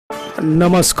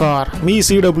नमस्कार, मी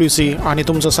CWC आणि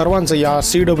तुमचं सर्वांचं या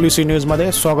CWC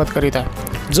न्यूजमध्ये स्वागत करीत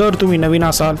आहे। जर तुम्ही नवीन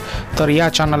असाल तर या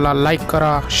चॅनलला लाईक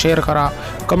करा, शेअर करा,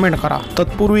 कमेंट करा।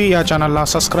 तत्पूर्वी या चॅनलला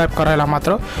सबस्क्राईब करायला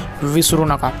मात्र विसरू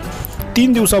नका।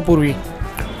 3 दिवसापूर्वी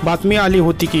बातमी आली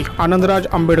होती की आनंदराज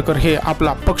आंबेडकर हे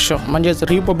आपला पक्ष म्हणजेच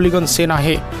रिपब्लिकन सेना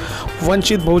हे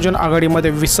वंचित बहुजन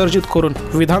आघाडीमध्ये विसर्जित करून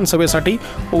विधानसभेसाठी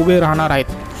उभे राहणार आहेत।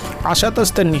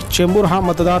 अशातच त्यांनी चेंबूर हा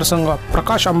मतदारसंघ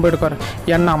प्रकाश आंबेडकर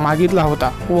यांना मागितला होता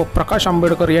व प्रकाश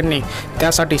आंबेडकर यांनी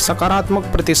त्यासाठी सकारात्मक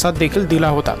प्रतिसाद देखील दिला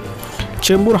होता।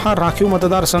 चेंबूर हा राखीव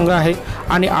मतदारसंघ आहे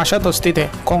आणि अशातच तिथे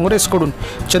काँग्रेसकडून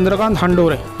चंद्रकांत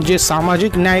हंडोरे जे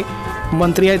सामाजिक न्याय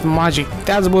मंत्री आहेत माजी,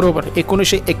 त्याचबरोबर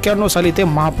 1991 साली ते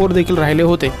महापौर देखील राहिले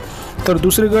होते। तर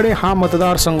दुसरीकडे हा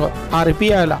मतदारसंघ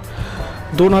RPIला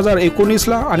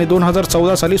 2019ला आणि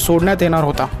 2014 साली सोडण्यात येणार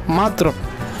होता। मात्र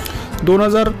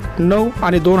 2009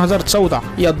 आणि 2014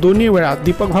 या दोन्ही वेळा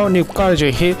दीपक भाऊ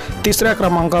निkalje हे तिसऱ्या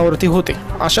क्रमांकावरती होते।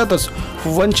 अशातच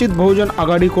वंचित बहुजन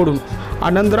आघाडीकडून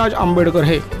आनंदराज आंबेडकर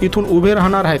हे इथून उभे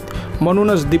राहणार आहेत।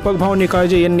 म्हणूनच दीपक भाऊ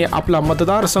निkalje यांनी आपला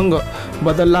मतदारसंघ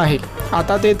बदलला आहे।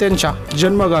 आता ते त्यांच्या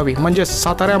जन्मगावी म्हणजे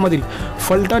साताऱ्यामधील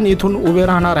फलटण इथून उभे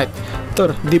राहणार आहेत।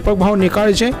 तर दीपक भाऊ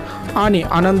निkalje आणि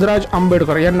आनंदराज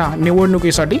आंबेडकर यांना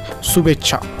निवडणुकीसाठी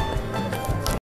शुभेच्छा।